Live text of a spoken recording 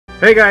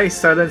Hey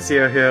guys,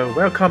 SilentCiel here.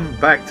 Welcome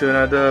back to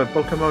another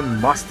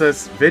Pokemon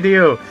Masters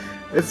video.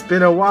 It's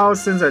been a while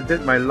since I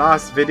did my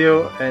last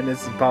video and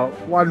it's about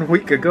 1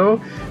 week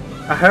ago.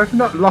 I have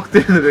not logged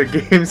into the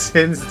game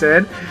since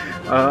then.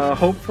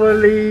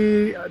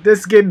 Hopefully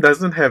this game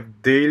doesn't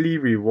have daily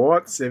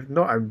rewards. If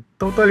not, I'm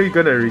totally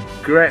gonna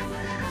regret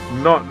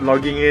not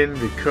logging in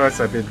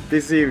because I've been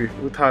busy with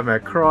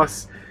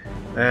Macross.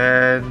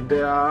 And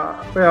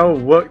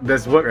well,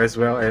 there's work as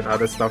well and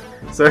other stuff.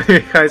 So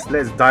anyway guys,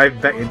 let's dive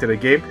back into the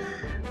game.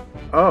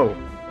 Oh,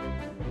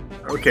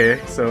 okay,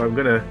 so I'm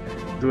gonna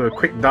do a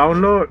quick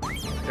download.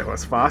 That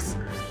was fast.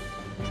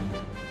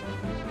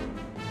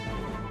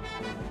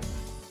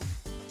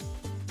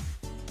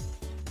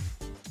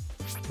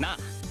 Nah.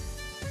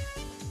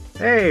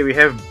 Hey, we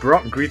have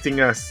Brock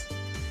greeting us.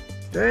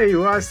 There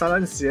you are,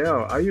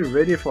 SilentCiel. Are you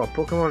ready for a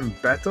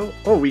Pokemon battle?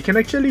 Oh, we can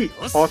actually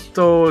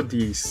auto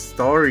the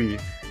story.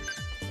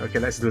 Okay,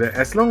 let's do that.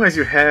 As long as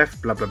you have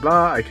blah blah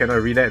blah. I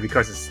cannot read that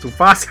because it's too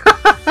fast.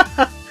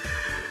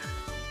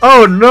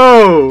 Oh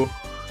no!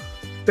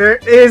 There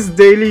is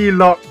daily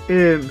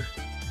login.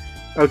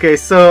 Okay,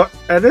 so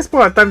at this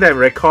point of time that I'm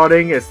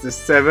recording, it's the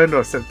 7th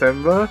of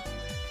September.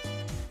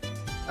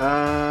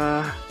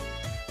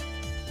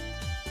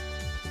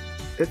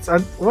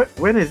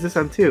 When is this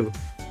until?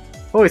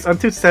 Oh, it's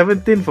until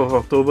 17th of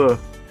October.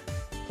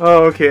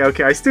 Oh, okay.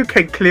 I still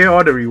can clear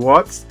all the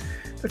rewards.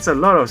 That's a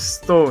lot of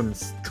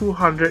stones,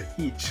 200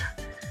 each.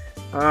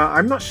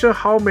 I'm not sure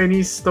how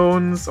many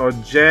stones or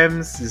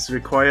gems is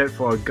required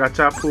for a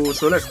gacha pool,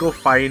 so let's go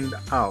find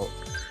out.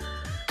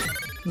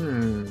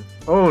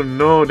 Oh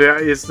no,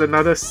 there is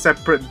another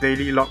separate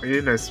daily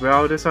login as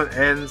well. This one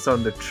ends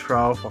on the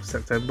 12th of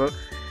September,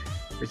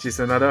 which is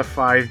another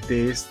 5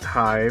 days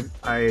time.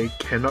 I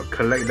cannot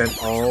collect them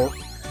all.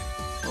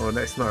 Oh,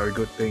 that's not a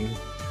good thing.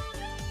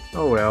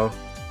 Oh well.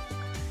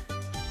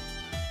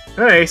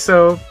 Alright,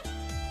 so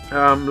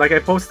like I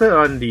posted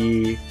on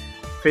the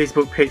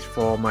Facebook page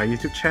for my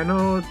YouTube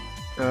channel,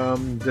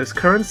 this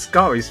current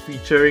scout is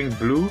featuring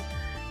blue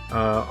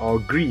or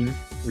green,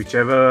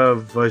 whichever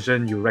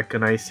version you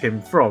recognize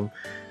him from.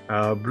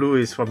 Blue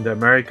is from the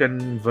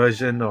American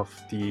version of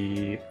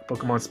the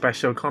Pokemon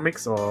Special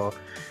comics or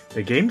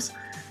the games.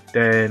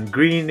 Then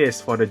green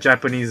is for the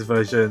Japanese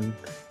version.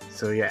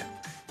 So yeah.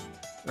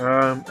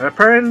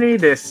 Apparently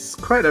there's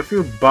quite a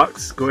few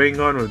bugs going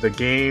on with the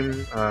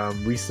game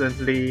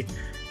recently.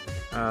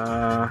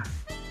 Yeah,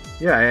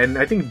 and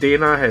I think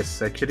Dana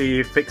has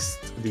actually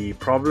fixed the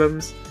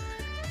problems.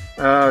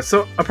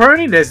 So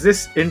apparently there's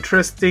this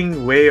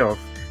interesting way of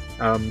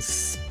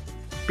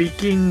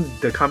speaking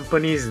the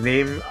company's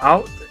name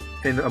out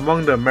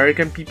among the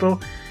American people.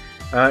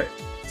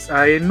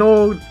 I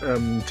know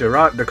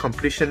Gerard, the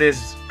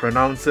completionist,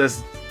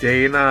 pronounces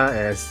Dana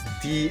as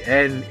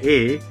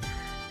DNA.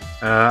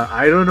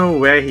 I don't know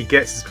where he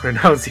gets his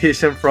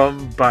pronunciation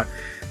from, but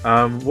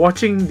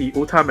watching the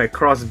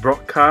Macross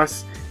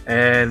broadcast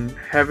and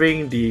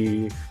having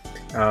the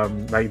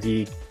like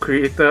the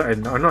creator,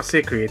 and or not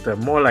say creator,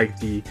 more like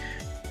the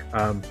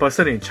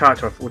person in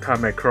charge of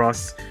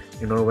Macross,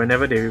 you know,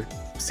 whenever they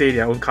say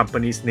their own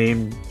company's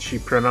name, she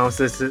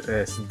pronounces it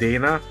as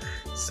Dana.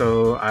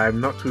 So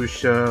I'm not too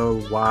sure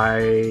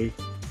why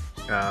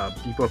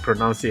people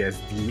pronounce it as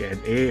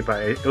DNA,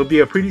 but it'll be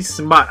a pretty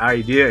smart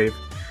idea if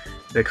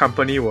the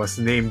company was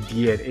named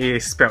DNA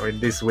spelled in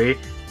this way.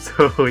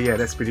 So yeah,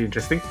 that's pretty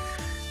interesting.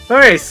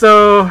 Alright,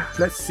 so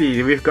let's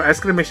see. We've got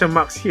exclamation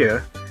marks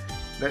here.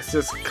 Let's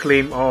just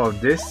claim all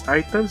of these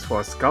items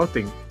for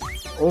scouting.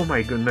 Oh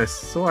my goodness.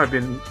 So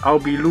I'll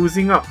be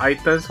losing out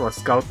items for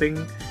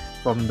scouting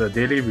from the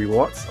daily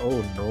rewards.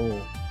 Oh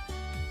no.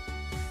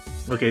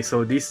 Okay,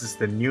 so this is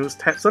the news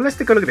tab. So let's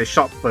take a look at the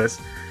shop first.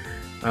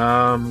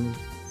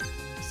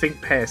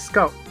 Sync pair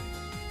scout.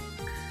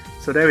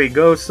 So there we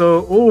go.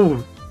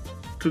 So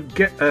to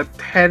get a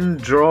 10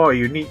 draw,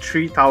 you need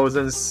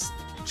 3,000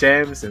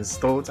 gems and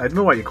stones. I don't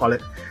know what you call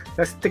it.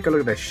 Let's take a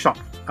look at the shop.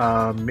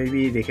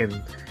 Maybe they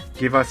can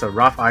give us a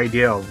rough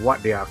idea of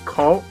what they are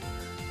called.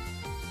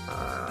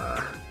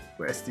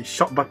 Where's the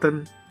shop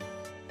button?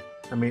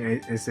 I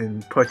mean, it's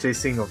in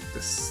purchasing of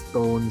the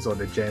stones or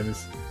the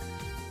gems.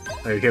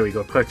 Okay, here we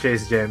go.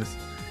 Purchase gems.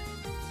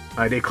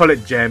 They call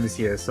it gems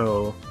here,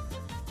 so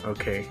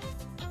okay.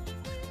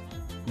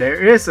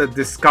 There is a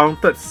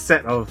discounted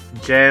set of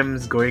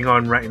gems going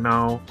on right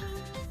now.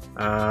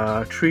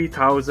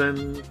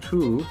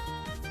 3,002.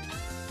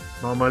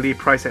 Normally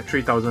priced at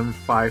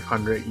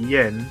 3,500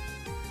 yen.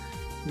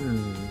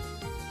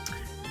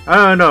 I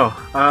don't know.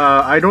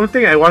 I don't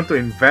think I want to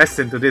invest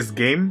into this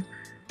game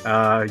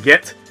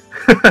yet.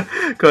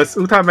 Because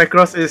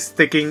Macross is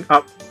taking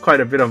up quite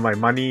a bit of my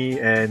money,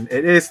 and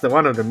it is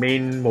one of the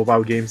main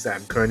mobile games that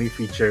I'm currently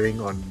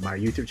featuring on my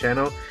YouTube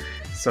channel.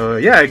 So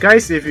yeah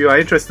guys, if you are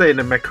interested in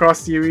the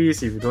Macross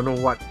series, if you don't know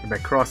what the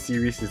Macross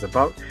series is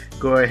about,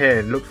 go ahead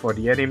and look for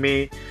the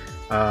anime,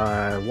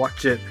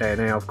 watch it, and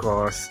then of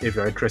course if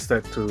you're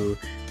interested to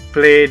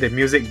play the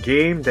music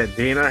game that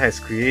Dana has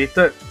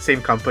created,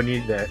 same company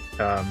that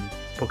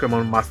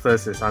Pokemon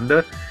Masters is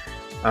under,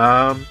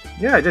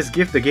 Yeah, just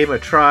give the game a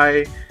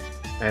try.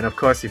 And of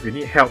course, if you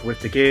need help with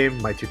the game,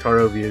 my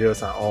tutorial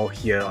videos are all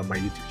here on my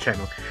YouTube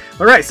channel.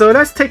 Alright, so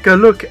let's take a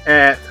look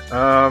at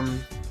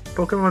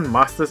Pokemon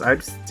Masters.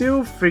 I'm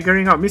still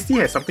figuring out. Misty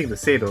has something to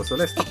say though, so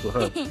let's talk to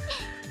her.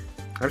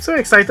 I'm so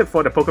excited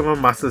for the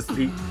Pokemon Masters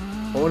League.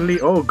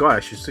 Oh god, I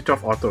should switch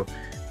off auto.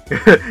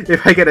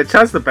 If I get a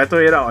chance to battle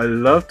it out, I'd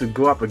love to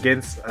go up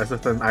against a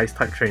certain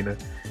Ice-type trainer.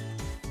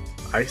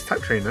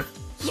 Ice-type trainer?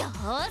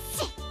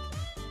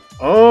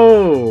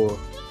 Oh!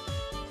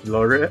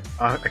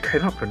 I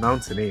cannot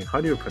pronounce the name. How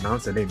do you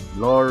pronounce the name?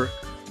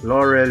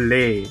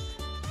 Lorelei.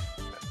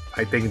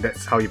 I think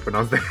that's how you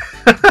pronounce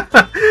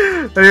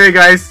that. Anyway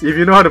guys, if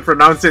you know how to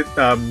pronounce it,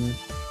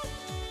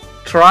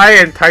 try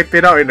and type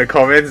it out in the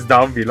comments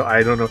down below.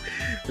 I don't know.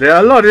 There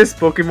are a lot of these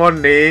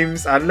Pokemon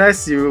names.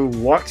 Unless you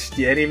watch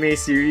the anime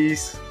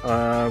series,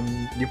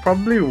 you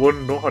probably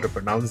won't know how to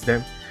pronounce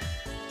them.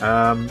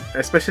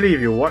 Especially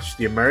if you watch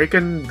the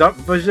American dub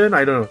version,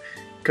 I don't know.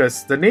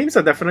 Because the names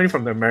are definitely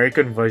from the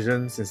American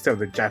versions instead of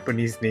the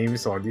Japanese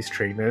names or these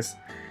trainers.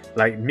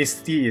 Like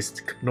Misty is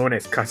known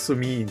as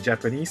Kasumi in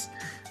Japanese.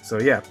 So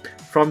yeah,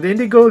 from the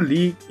Indigo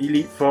League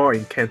Elite 4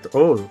 in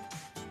Kanto.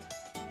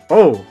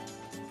 Oh!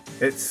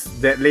 It's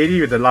that lady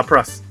with the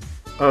Lapras.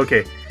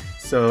 Okay,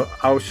 so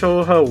I'll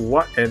show her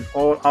what an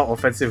all-out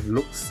offensive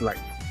looks like.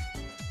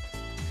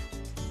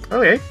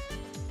 Okay,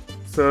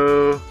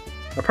 so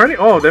apparently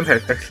all of them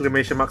have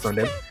exclamation marks on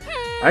them.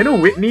 I know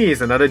Whitney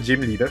is another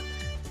gym leader.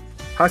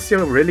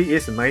 Pasio really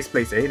is a nice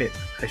place, ain't it?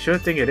 I sure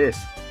think it is.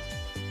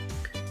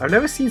 I've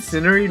never seen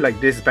scenery like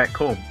this back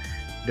home.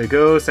 The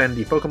girls and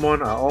the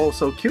Pokemon are all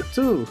so cute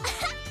too.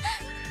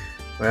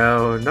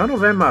 Well, none of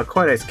them are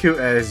quite as cute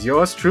as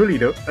yours truly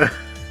though.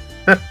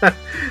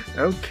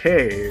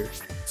 Okay.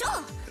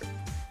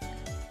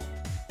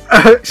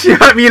 She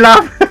heard me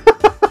laugh!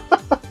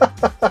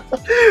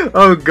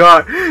 Oh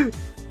god.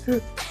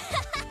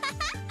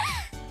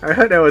 I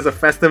heard there was a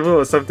festival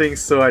or something,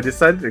 so I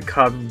decided to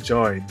come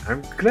join.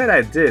 I'm glad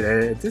I did,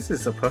 and this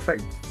is a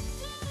perfect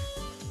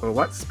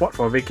spot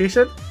for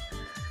vacation?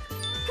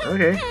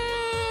 Okay.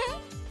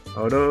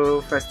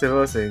 Although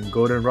festivals in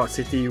Goldenrod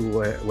City,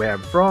 where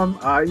I'm from,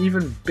 are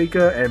even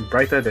bigger and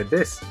brighter than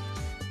this,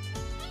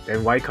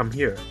 then why come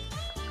here?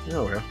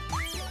 Oh well.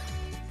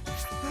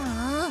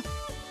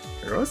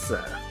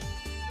 Rosa.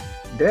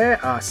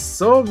 There are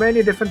so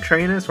many different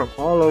trainers from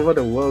all over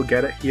the world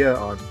gathered here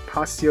on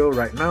Pasio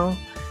right now.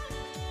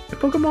 The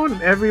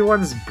Pokemon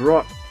everyone's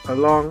brought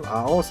along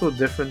are also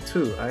different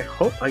too. I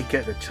hope I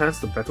get the chance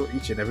to battle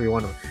each and every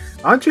one of them.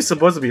 Aren't you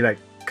supposed to be like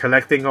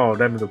collecting all of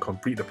them to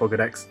complete the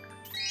Pokedex?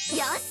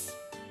 Yes.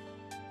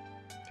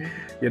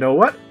 You know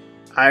what?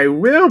 I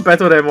will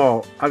battle them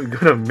all. I'm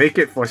gonna make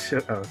it for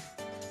sure.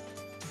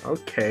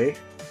 Okay.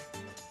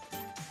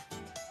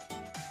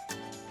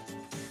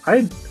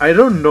 I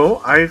don't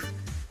know. I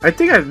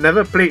think I've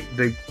never played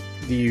the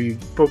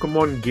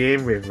Pokemon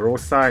game with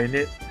Rosa in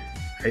it.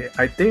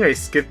 I think I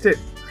skipped it.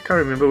 I can't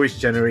remember which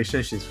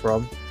generation she's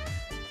from.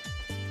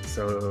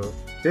 So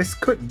this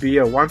could be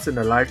a once in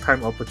a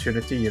lifetime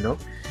opportunity, you know.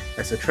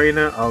 As a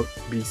trainer, I'll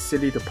be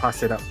silly to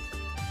pass it up.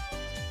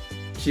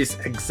 She's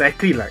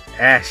exactly like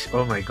Ash.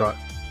 Oh my god.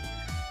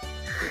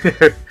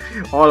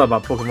 All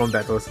about Pokemon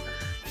battles.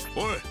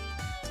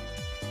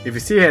 If you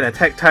see an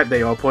attack type that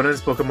your opponent's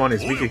Pokemon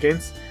is weak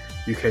against,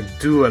 you can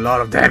do a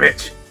lot of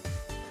damage.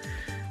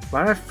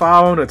 But I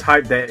found a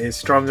type that is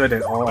stronger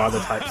than all other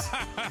types.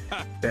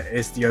 That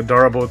is the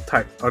adorable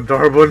type.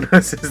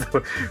 Adorableness is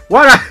the...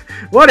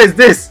 What is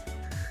this?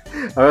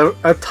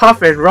 A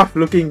tough and rough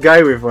looking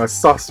guy with a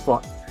soft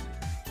spot.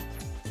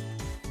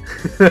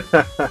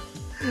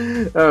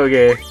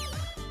 Okay.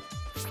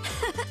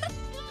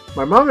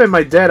 My mom and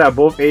my dad are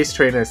both ace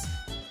trainers.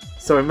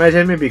 So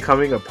imagine me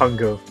becoming a punk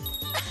girl.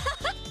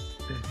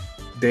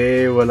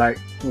 They were like,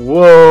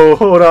 whoa,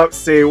 hold up,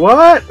 say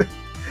what?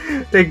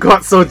 They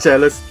got so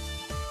jealous.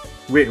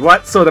 Wait,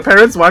 what? So the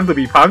parents want to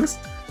be punks?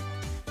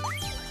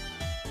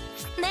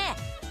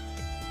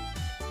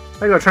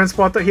 I got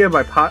transported here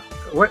by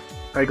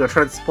I got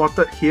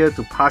transported here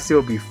to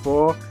Pasio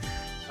before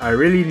I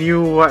really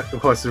knew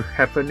what was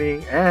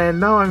happening, and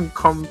now I'm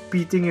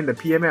competing in the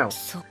PML.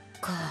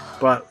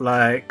 But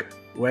like,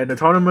 when the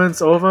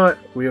tournament's over,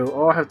 we'll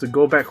all have to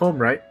go back home,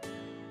 right?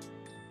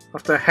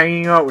 After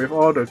hanging out with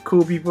all the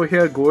cool people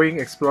here, going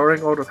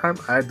exploring all the time,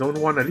 I don't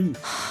want to leave.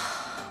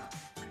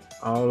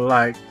 I'll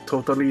like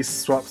totally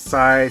swap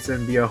sides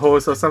and be a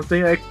host or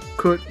something. I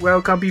could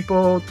welcome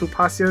people to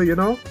Pasio, you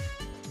know?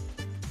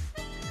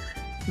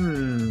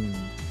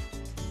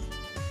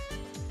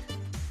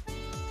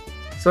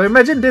 So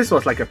imagine this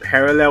was like a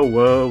parallel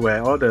world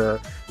where all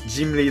the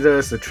gym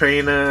leaders, the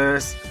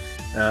trainers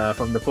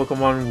from the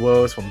Pokemon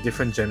worlds from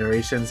different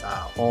generations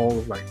are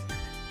all like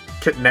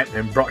kidnapped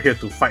and brought here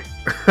to fight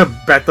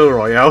battle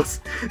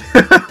royales.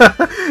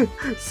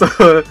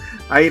 So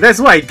that's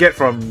what I get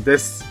from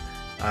this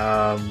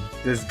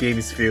this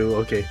game's feel.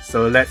 Okay,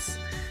 so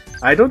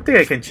I don't think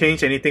I can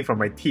change anything from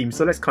my team,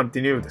 so let's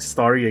continue with the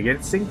story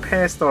again. Sync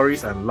pair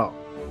stories unlocked.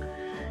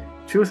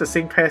 Choose a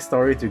sync pair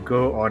story to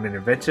go on an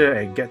adventure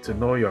and get to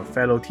know your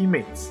fellow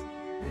teammates.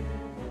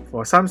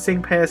 For some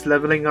sync pairs,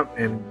 leveling up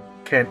and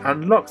can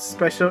unlock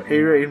special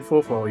area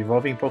info for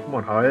evolving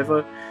Pokemon.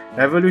 However,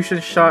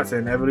 evolution shards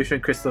and evolution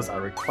crystals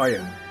are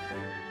required.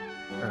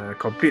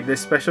 Complete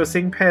this special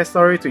sync pair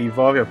story to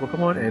evolve your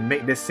Pokemon and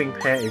make this sync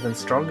pair even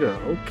stronger.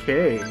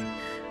 Okay,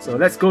 so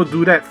let's go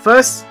do that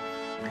first.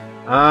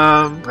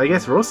 I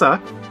guess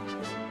Rosa.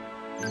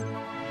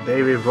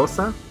 Day with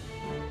Rosa.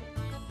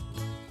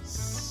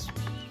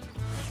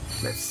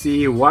 Let's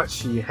see what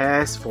she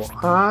has for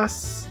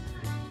us.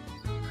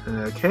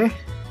 Okay.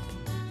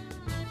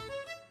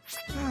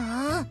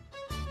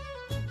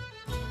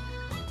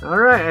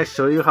 Alright, I'll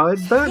show you how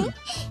it's done.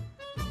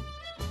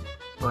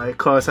 Why?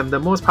 Cause I'm the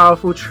most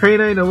powerful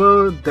trainer in the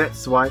world,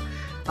 that's why.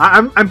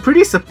 I'm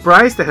pretty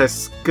surprised that her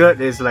skirt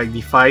is like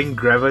defying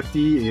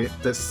gravity.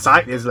 The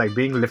side is like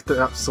being lifted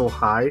up so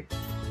high.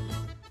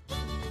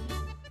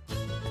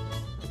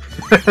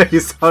 You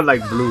sound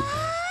like Blue.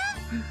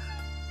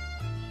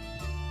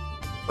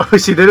 Oh,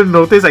 she didn't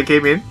notice I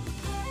came in?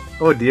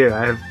 Oh dear,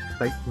 I have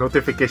like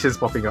notifications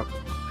popping up.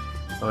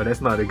 Oh, that's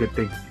not a good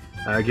thing.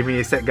 Give me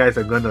a sec, guys,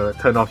 I'm gonna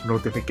turn off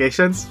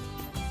notifications.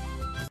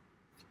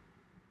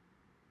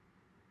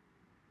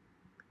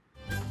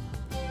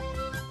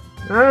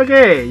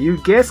 Okay, you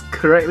guessed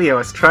correctly, I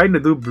was trying to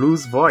do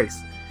Blue's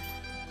voice.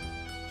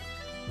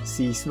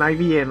 See,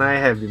 Snivy and I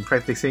have been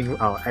practicing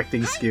our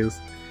acting skills.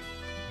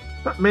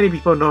 Not many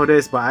people know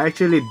this, but I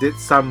actually did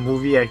some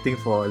movie acting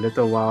for a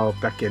little while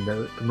back in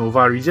the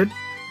Nova region.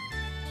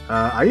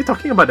 Are you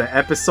talking about the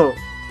episode?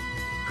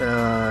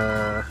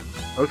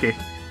 Okay.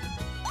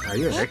 Are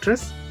you an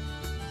actress?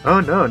 Oh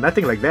no,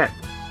 nothing like that.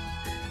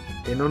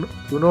 In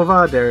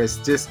Unova, there is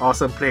this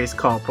awesome place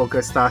called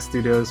Poker Star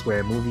Studios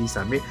where movies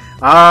are made.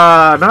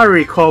 Not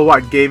recall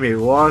what game it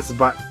was,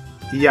 but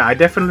yeah, I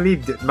definitely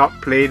did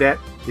not play that,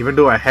 even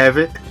though I have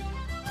it.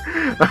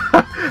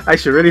 I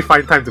should really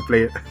find time to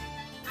play it.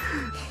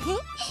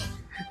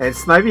 And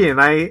Snivy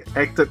and I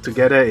acted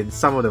together in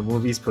some of the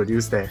movies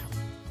produced there.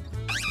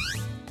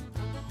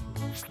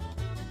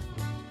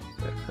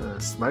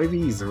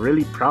 Snivy is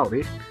really proud,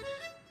 eh?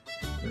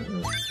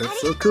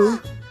 That's so cool.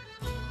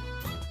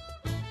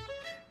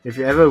 If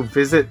you ever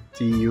visit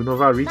the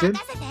Unova region,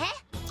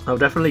 I'll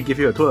definitely give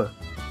you a tour.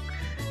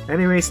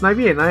 Anyway,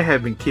 Snivy and I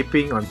have been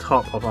keeping on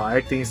top of our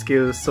acting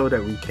skills so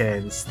that we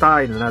can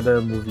star in another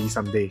movie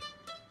someday.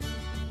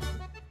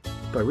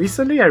 But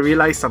recently I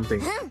realized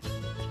something.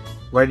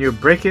 When you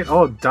break it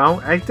all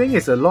down, acting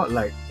is a lot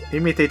like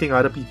imitating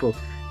other people.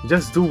 You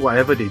just do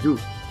whatever they do.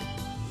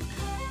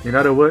 In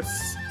other words,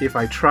 if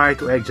I try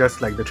to act just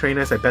like the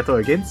trainers I battle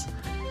against,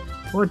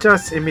 or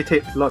just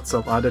imitate lots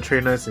of other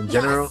trainers in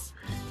general,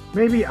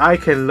 maybe I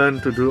can learn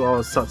to do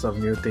all sorts of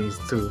new things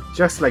too,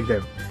 just like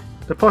them.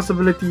 The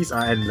possibilities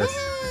are endless.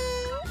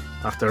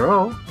 After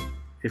all,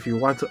 if you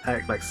want to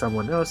act like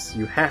someone else,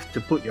 you have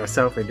to put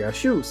yourself in their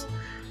shoes.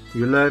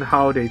 You learn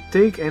how they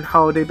think and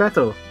how they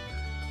battle.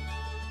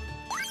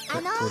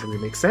 That totally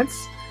makes sense.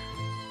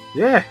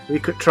 Yeah, we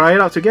could try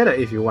it out together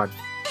if you want.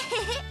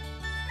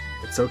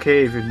 It's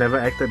okay if you've never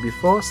acted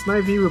before,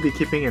 Snivy will be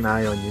keeping an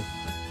eye on you.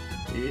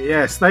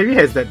 Yeah, Snivy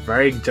has that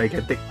very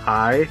gigantic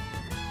eye.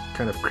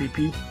 Kind of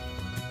creepy.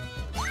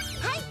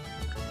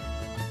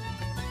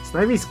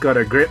 Snivy's got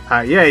a great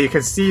eye. Yeah, you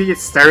can see it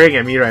staring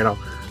at me right now.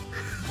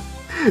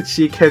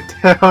 She can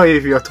tell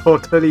if you're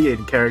totally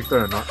in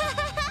character or not.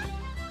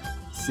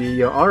 See,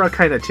 your aura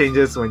kind of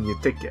changes when you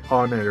take it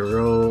on a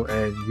role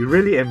and you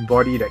really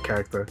embody that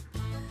character.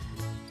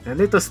 And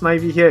little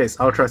Snivy here is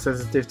ultra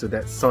sensitive to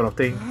that sort of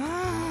thing.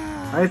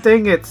 I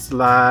think it's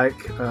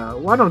like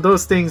one of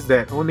those things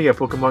that only a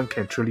Pokemon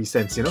can truly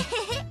sense, you know?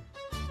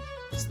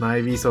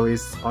 Snivy's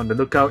always on the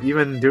lookout.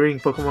 Even during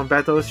Pokemon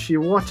battles, she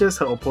watches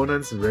her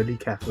opponents really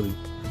carefully.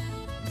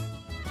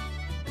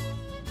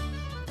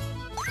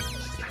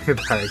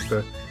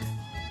 Director.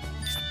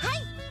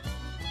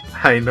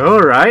 I know,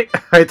 right?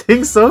 I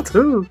think so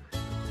too!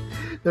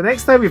 The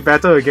next time we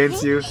battle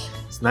against you,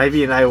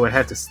 Snivy and I will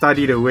have to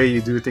study the way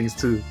you do things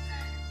too,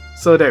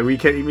 so that we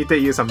can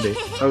imitate you someday.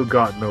 Oh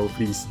god, no,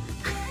 please.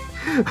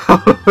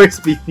 I'll always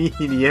be me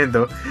in the end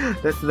though.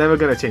 That's never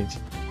gonna change.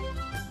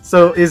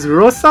 So is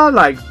Rosa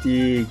like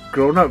the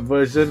grown-up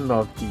version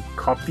of the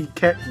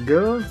copycat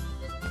girl?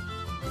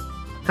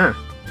 Huh.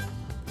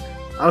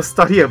 I'll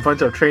study a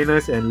bunch of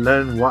trainers and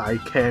learn what I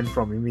can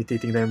from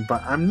imitating them,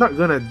 but I'm not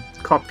gonna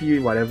copy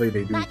whatever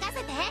they do.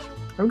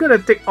 I'm gonna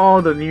take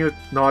all the new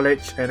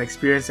knowledge and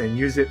experience and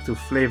use it to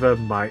flavor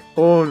my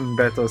own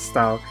battle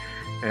style,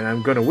 and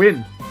I'm gonna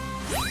win!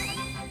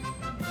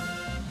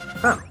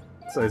 Huh.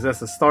 So it's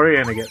just a story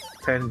and I get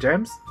 10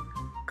 gems?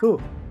 Cool.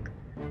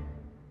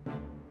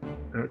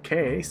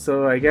 Okay,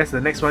 so I guess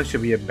the next one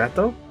should be a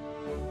battle?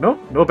 No?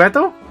 No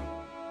battle?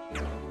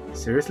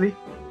 Seriously?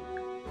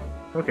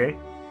 Okay.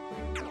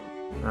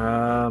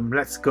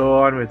 Let's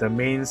go on with the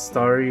main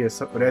story.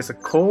 There's a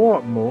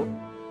co-op mode.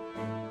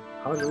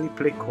 How do we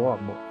play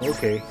co-op mode?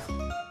 Okay.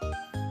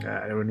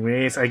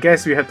 Anyways, I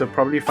guess we have to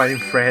probably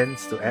find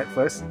friends to add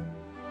first.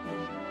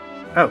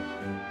 Oh.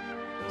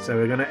 So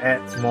we're gonna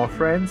add more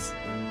friends.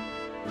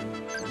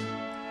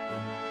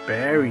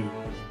 Barry.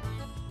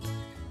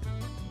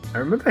 I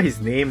remember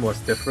his name was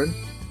different.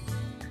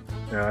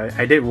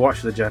 I did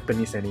watch the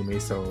Japanese anime,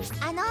 so...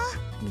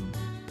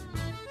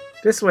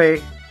 This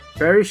way,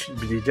 Barry should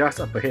be just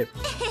up ahead.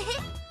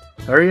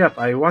 Hurry up,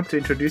 I want to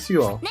introduce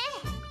you all.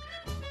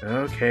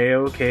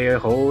 Okay,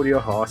 hold your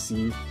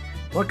horsey.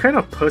 What kind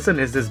of person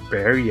is this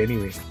Barry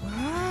anyway?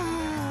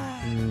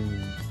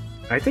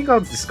 I think I'll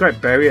describe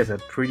Barry as a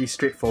pretty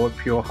straightforward,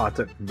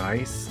 pure-hearted,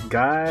 nice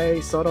guy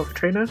sort of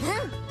trainer.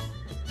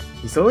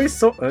 He's always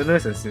so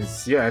earnest and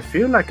sincere, I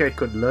feel like I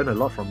could learn a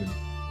lot from him.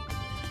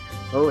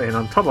 Oh, and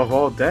on top of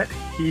all that,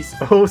 he's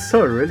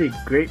also a really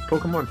great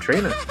Pokemon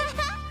trainer.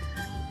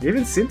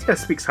 Even Cynthia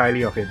speaks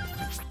highly of him.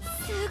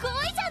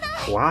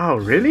 Wow,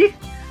 really?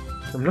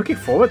 I'm looking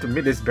forward to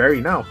meet this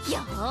Barry now.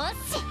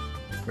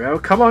 Well,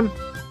 come on,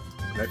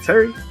 let's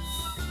hurry.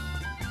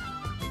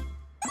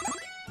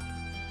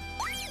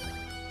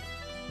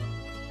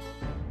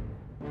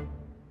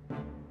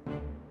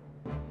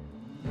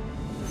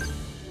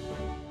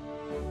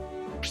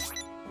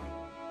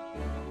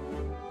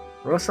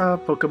 Rosa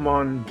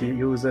Pokemon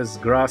uses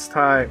Grass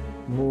type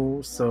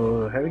moves,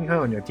 so having her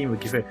on your team will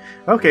give it.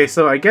 Okay,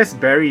 so I guess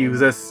Barry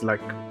uses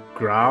like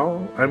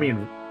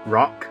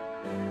rock,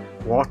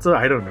 water,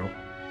 I don't know.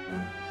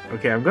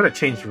 Okay, I'm gonna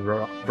change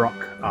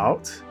Brock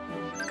out.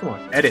 Come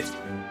on, edit.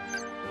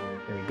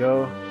 There we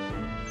go.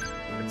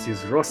 Let's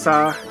use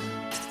Rosa.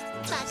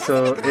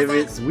 So if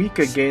it's weak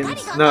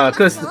against... No,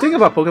 because the thing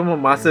about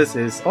Pokemon Masters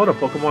is all the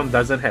Pokemon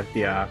doesn't have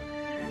their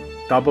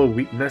double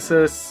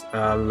weaknesses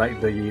like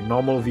the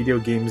normal video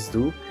games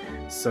do.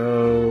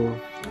 So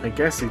I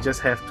guess you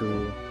just have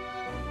to,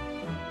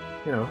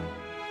 you know,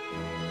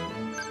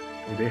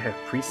 do they have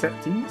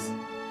preset teams?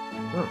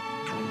 Oh.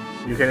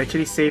 You can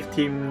actually save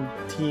team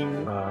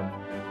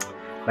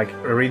like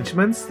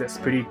arrangements. That's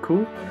pretty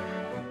cool.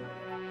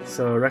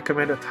 So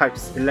recommended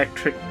types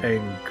electric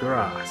and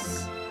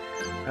grass.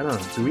 I don't know,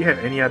 do we have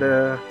any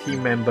other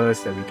team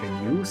members that we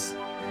can use?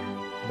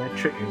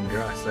 Electric and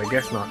grass, I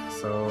guess not.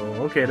 So,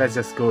 okay, let's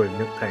just go with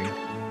Miltank.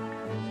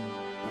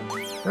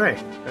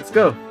 Alright, let's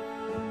go.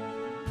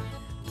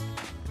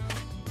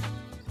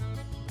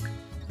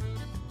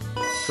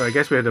 So I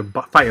guess we have to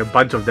fight a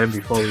bunch of them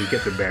before we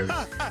get to Barry.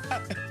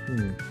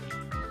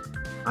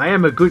 I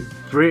am a good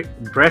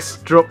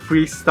breaststroke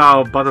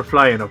freestyle,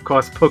 butterfly, and of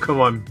course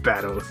Pokemon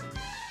battles.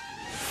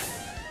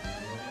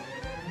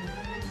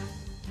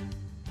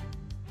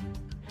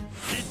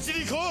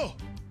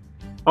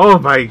 Oh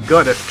my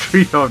god, there's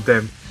 3 of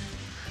them.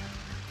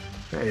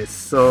 That is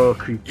so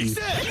creepy.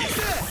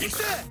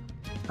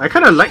 I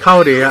kind of like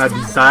how they are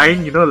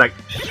designed, you know, like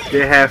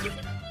they have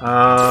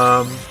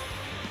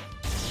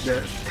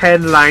the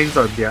 10 lines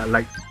on their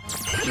like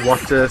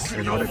waters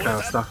and all that kind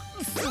of stuff.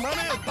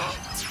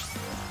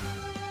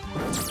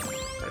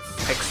 That's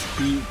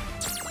XP.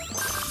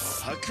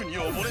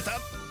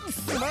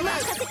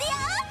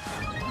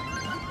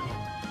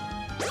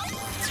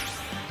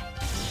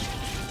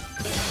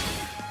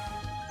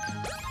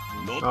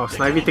 Oh,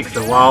 Snivy takes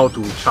a while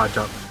to charge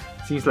up.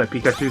 Seems like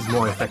Pikachu is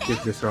more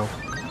effective this round.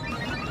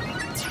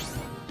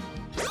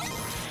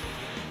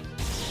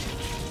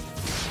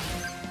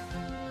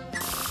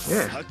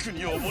 Yeah,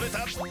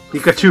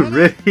 Pikachu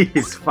really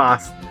is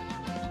fast.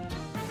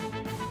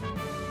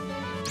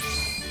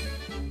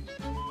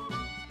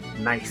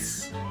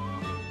 Nice.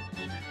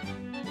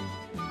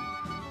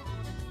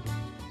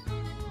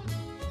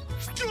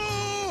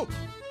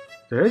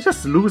 Did I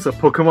just lose a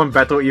Pokemon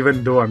battle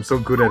even though I'm so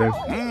good at it?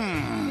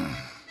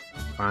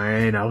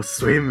 Fine, I'll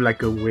swim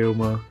like a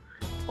Wilma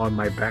on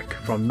my back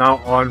from now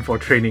on for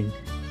training.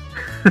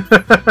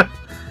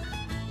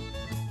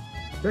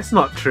 That's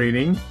not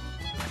training.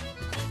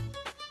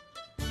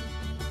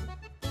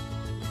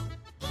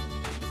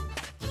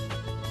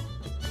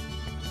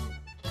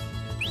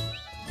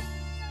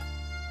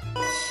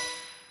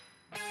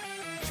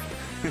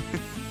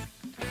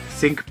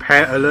 Sync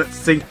pair alert,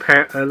 sync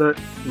pair alert.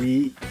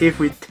 If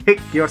we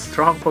take your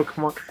strong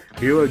Pokemon,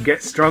 we will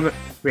get stronger.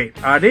 Wait,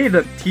 are they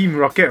the Team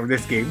Rocket of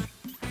this game?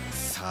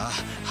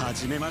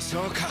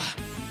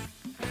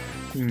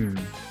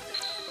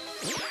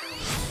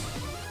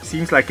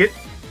 Seems like it.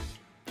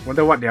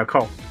 Wonder what they are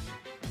called.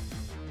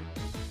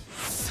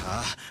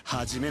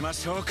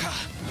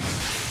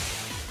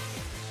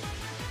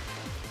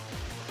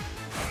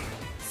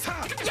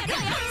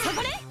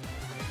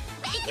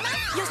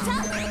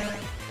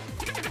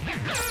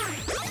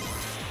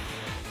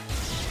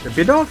 The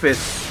Bidoof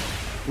is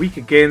weak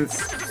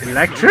against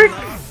electric?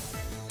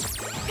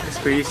 That's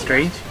pretty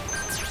strange.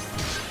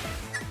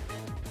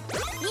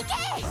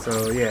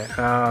 So yeah,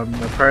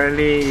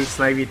 apparently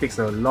Snivy takes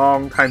a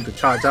long time to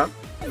charge up.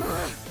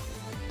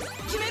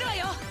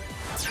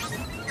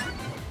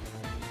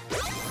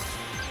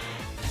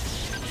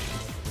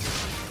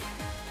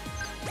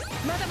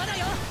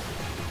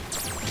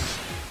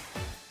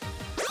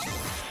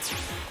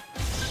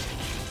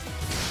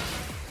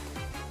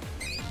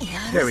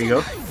 There we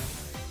go.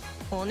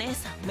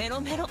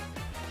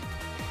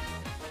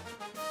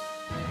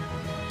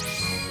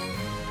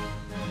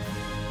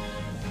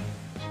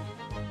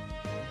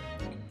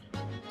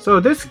 So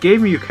this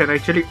game you can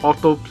actually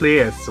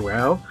autoplay as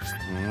well.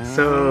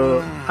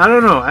 So I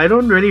don't know, I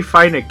don't really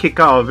find a kick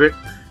out of it.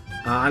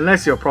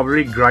 Unless you're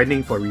probably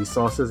grinding for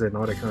resources and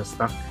all that kind of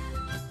stuff.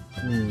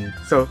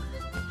 So,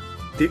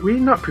 did we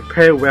not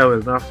prepare well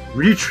enough?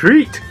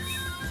 Retreat!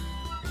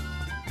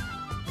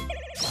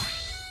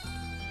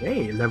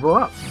 Hey, level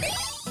up!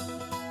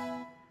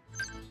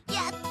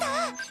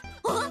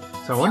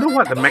 So I wonder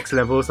what the max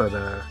levels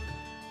are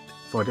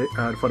for the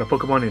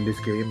Pokemon in this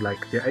game.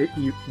 Like their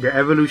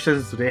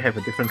evolutions, do they have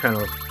a different kind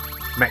of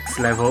max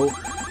level?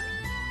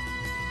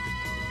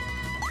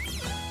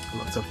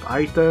 Lots of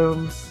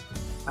items.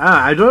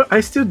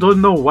 I still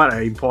don't know what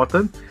are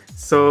important,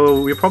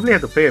 so we probably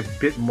have to pay a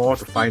bit more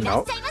to find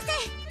out.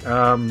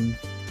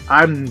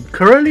 I'm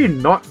currently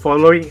not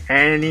following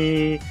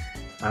any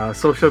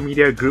social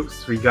media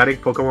groups regarding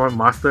Pokemon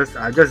Masters.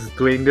 I'm just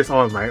doing this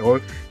all on my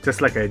own,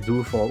 just like I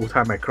do for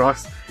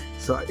Macross.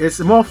 So it's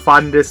more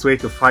fun this way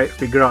to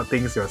figure out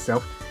things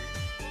yourself.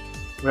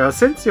 Well,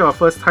 since you're a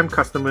first-time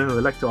customer, we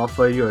would like to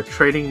offer you a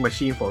training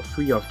machine for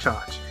free of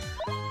charge.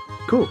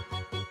 Cool.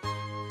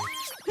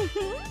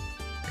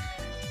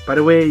 By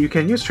the way, you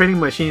can use training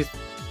machines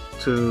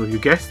to, you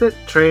guessed it,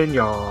 train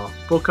your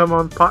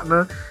Pokemon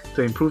partner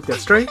to improve their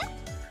strength.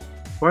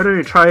 Why don't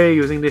you try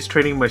using this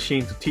training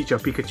machine to teach your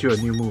Pikachu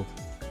a new move?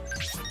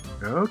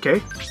 Okay.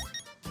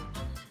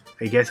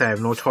 I guess I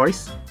have no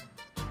choice.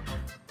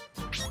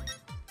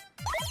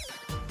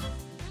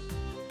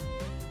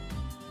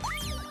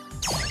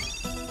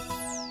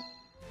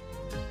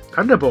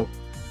 Thunderbolt.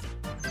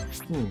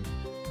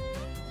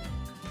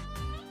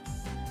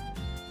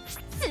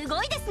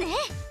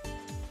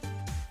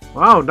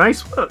 Wow,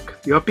 nice work!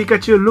 Your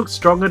Pikachu looks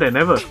stronger than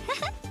ever.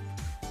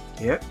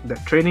 Yep,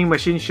 that training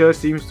machine sure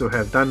seems to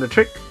have done the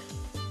trick.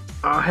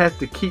 I'll have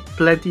to keep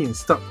plenty in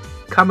stock.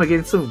 Come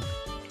again soon.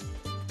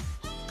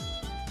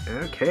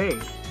 Okay.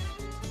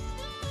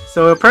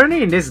 So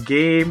apparently in this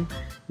game,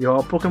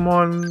 your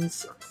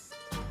Pokemons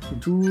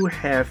do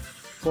have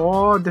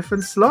 4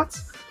 different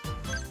slots.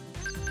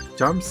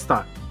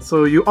 Jumpstart.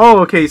 So you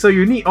so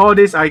you need all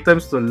these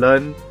items to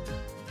learn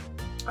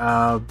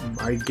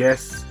I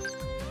guess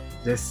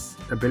this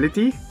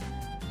ability.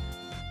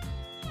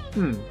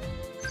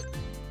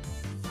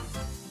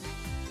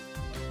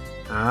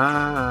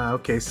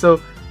 Okay, so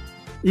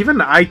even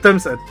the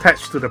items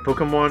attached to the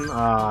Pokemon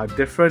are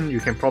different. You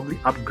can probably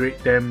upgrade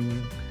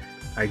them,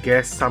 I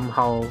guess,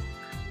 somehow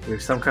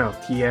with some kind of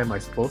TM, I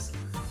suppose.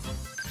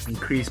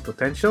 Increase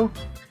potential.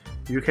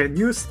 You can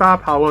use star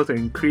power to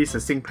increase the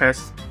Sync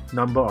Pass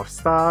number of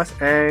stars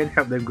and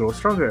help them grow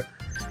stronger.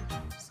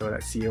 So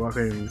let's see what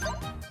can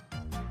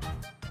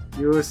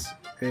we use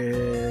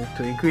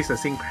to increase the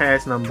Sync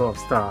Pass number of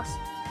stars.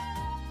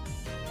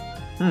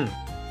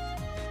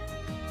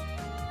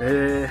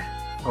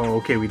 Oh,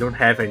 okay, we don't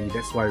have any,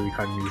 that's why we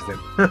can't use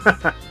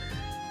them.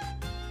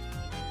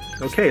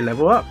 Okay,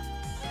 level up.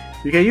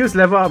 You can use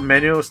level up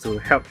manuals to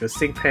help your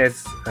Sync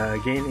Pass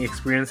gain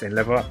experience and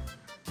level up.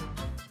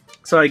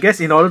 So I guess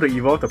in order to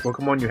evolve the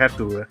Pokemon, you have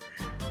to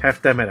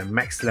have them at a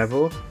max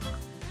level.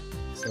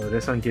 So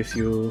this one gives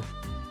you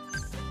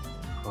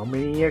how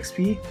many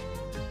EXP?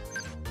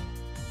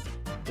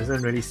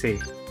 Doesn't really say.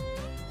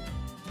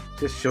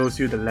 Just shows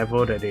you the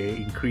level that they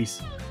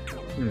increase.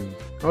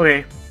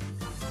 Okay.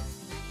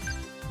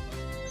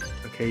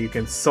 Okay, you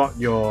can sort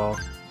your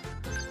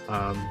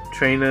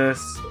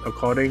trainers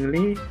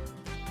accordingly.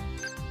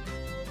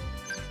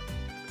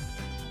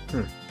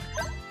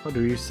 How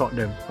do you sort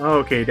them? Oh,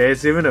 okay,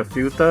 there's even a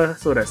filter,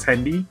 so that's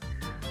handy.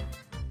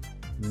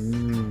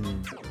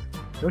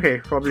 Okay,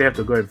 probably have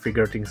to go and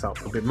figure things out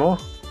a bit more.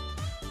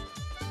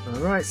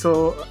 Alright,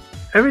 so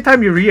every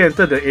time you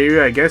re-enter the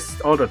area, I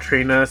guess all the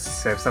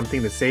trainers have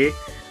something to say.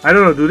 I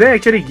don't know, do they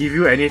actually give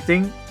you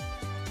anything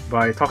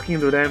by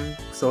talking to them?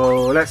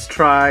 So let's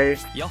try...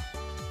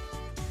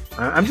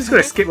 I'm just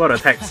gonna skip all the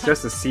text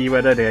just to see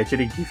whether they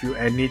actually give you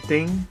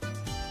anything.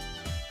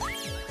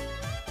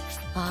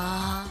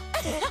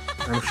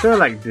 I'm sure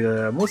like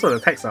most of the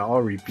texts are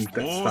all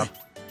repeated stuff.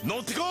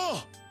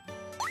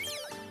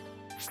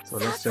 So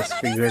let's just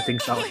figure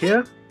things out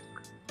here.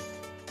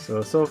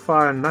 So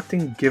far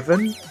nothing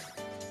given.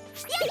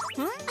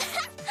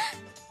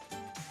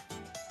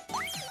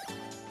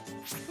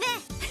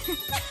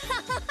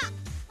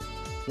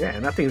 Yeah,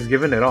 nothing's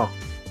given at all.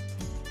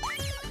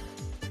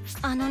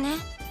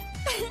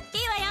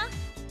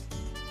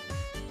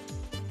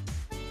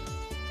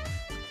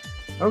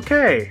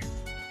 Okay,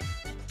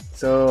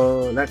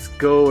 so let's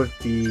go with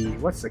the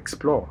what's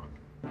explore.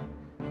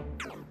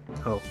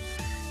 Oh,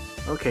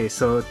 okay.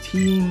 So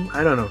team,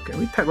 I don't know. Can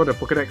we type out the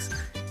Pokédex?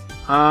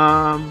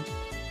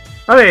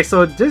 Okay,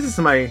 so this is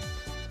my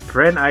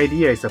friend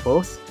ID, I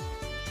suppose.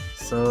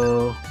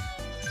 So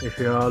if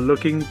you're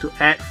looking to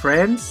add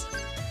friends,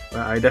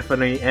 well, I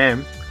definitely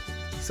am.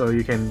 So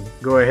you can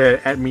go ahead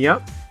and add me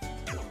up.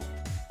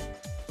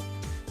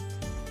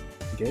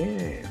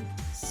 Okay,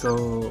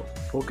 so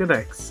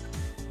Pokédex.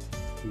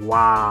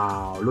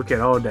 Wow, look at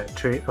all that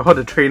all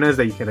the trainers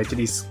that you can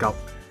actually scout.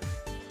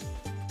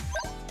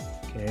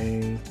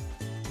 Okay.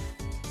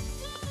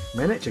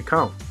 Manage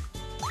account.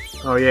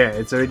 Oh yeah,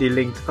 it's already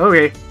linked.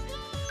 Okay.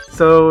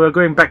 So we're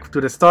going back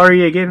to the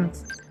story again.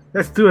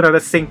 Let's do another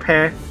sync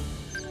pair.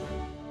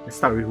 Let's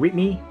start with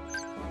Whitney.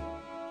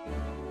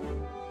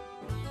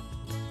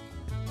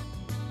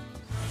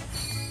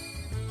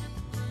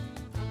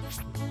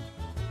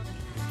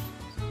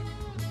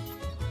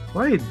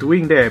 What are you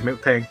doing there,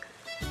 Milk Tank?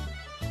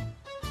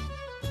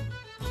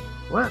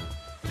 What?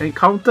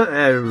 Encountered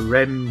a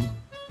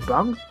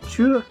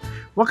rambunctious?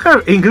 What kind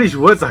of English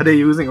words are they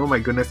using? Oh my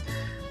goodness.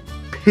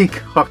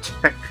 Pink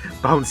object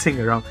bouncing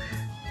around.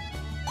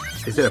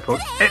 Is it a poke?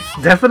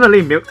 It's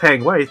definitely Milk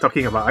Tank. What are you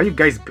talking about? Are you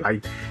guys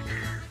blind?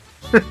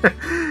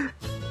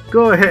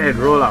 Go ahead and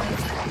roll out.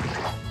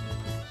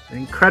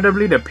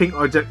 Incredibly, the pink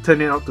object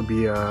turned out to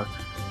be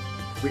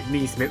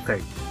Whitney's Milk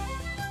Tank.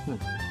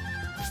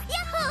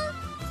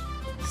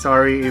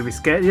 Sorry if we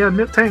scared you.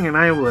 Milk Tank and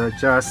I were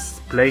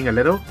just playing a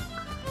little.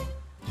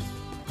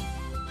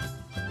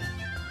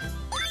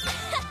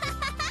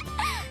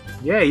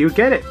 Yeah, you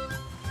get it.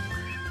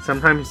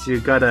 Sometimes you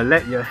gotta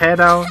let your hair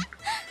down.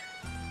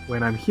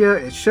 When I'm here,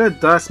 it sure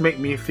does make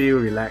me feel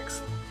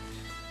relaxed.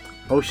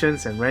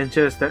 Oceans and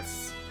ranches,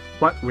 that's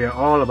what we're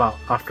all about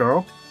after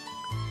all.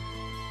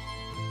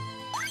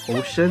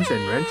 Oceans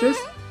and ranches?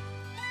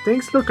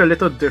 Things look a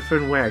little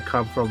different where I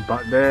come from,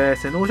 but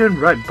there's an ocean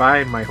right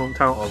by my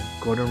hometown of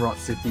Goldenrod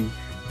City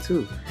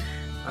too.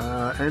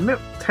 And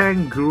Milk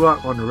Tank grew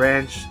up on a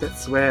ranch,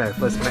 that's where I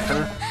first met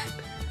her.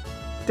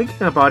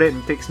 Thinking about it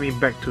takes me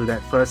back to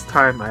that first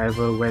time I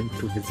ever went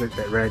to visit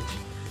that ranch.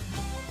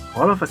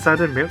 All of a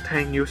sudden, Milk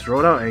Tank news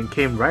rolled out and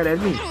came right at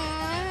me.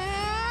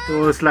 It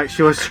was like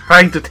she was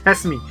trying to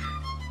test me.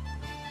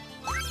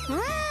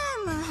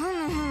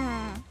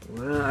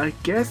 Well, I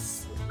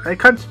guess I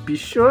can't be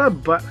sure,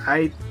 but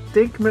I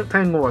think Milk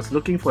Tank was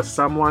looking for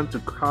someone to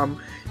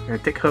come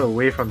and take her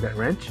away from that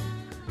ranch.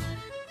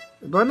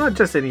 But not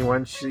just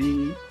anyone,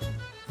 she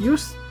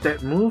used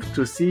that move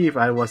to see if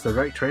I was the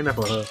right trainer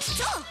for her.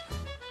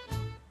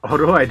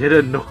 Although I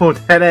didn't know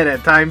that at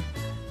that time.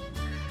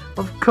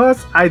 Of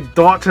course, I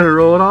thought her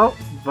roll out,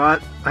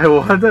 but I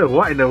wondered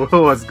what in the world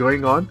was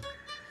going on.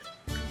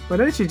 But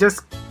then she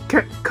just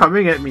kept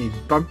coming at me,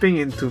 bumping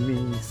into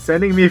me,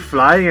 sending me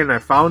flying, and I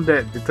found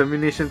that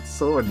determination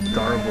so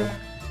adorable.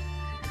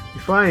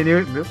 Before I knew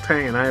it, Milk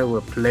Tank and I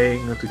were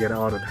playing together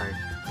all the time.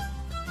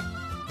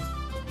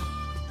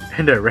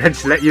 And the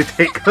ranch let you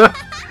take her?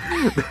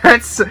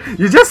 That's...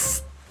 you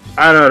just...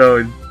 I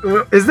don't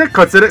know. Is that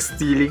considered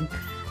stealing?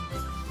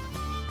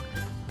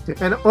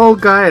 An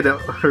old guy at the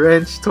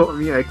ranch told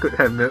me I could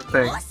have Milk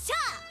Tank.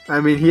 I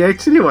mean, he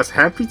actually was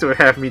happy to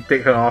have me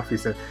take her off. He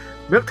said,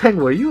 "Milk Tank,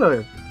 were you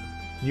a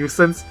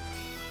nuisance?"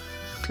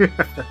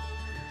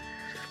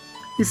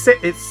 He said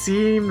it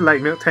seemed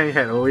like Milk Tank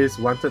had always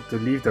wanted to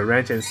leave the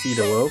ranch and see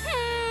the world.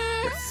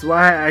 That's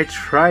why I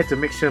try to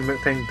make sure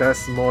Milk Tank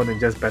does more than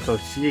just battle.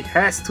 She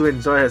has to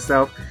enjoy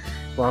herself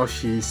while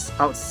she's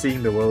out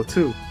seeing the world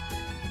too.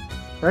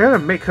 I gotta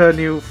make her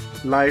new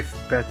life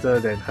better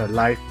than her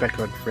life back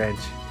on ranch.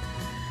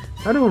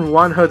 I don't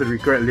want her to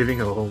regret leaving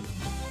her home.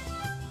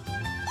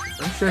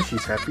 I'm sure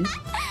she's happy.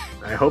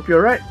 I hope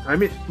you're right. I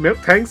mean, Milk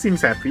Tank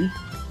seems happy.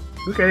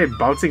 Look at it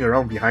bouncing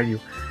around behind you.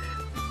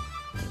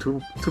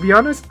 To be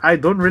honest, I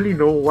don't really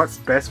know what's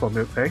best for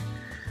Milk Tank,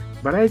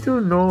 but I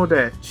do know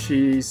that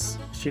she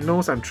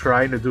knows I'm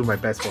trying to do my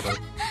best for her.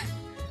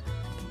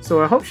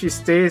 So I hope she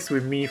stays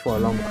with me for a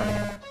long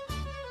time.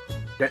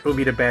 That will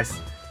be the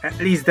best. At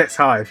least that's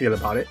how I feel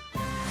about it.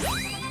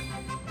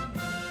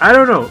 I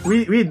don't know.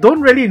 We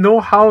don't really know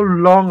how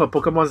long a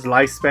Pokemon's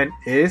lifespan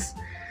is.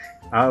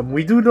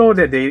 We do know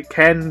that they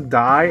can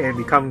die and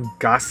become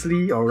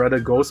ghastly or rather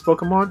ghost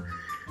Pokemon.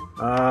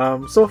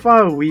 So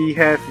far we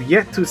have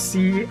yet to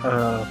see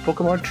a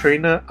Pokemon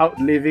trainer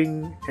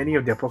outliving any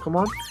of their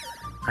Pokemon,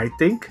 I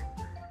think.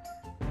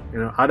 You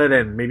know, other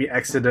than maybe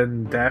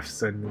accident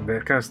deaths and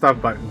that kind of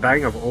stuff, but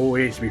dying of old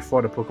age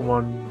before the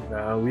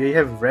Pokemon, we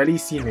have rarely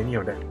seen any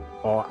of that.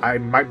 Or I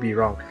might be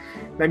wrong.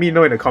 Let me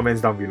know in the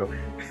comments down below.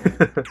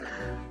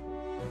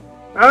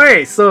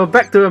 Alright, so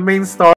back to the main story.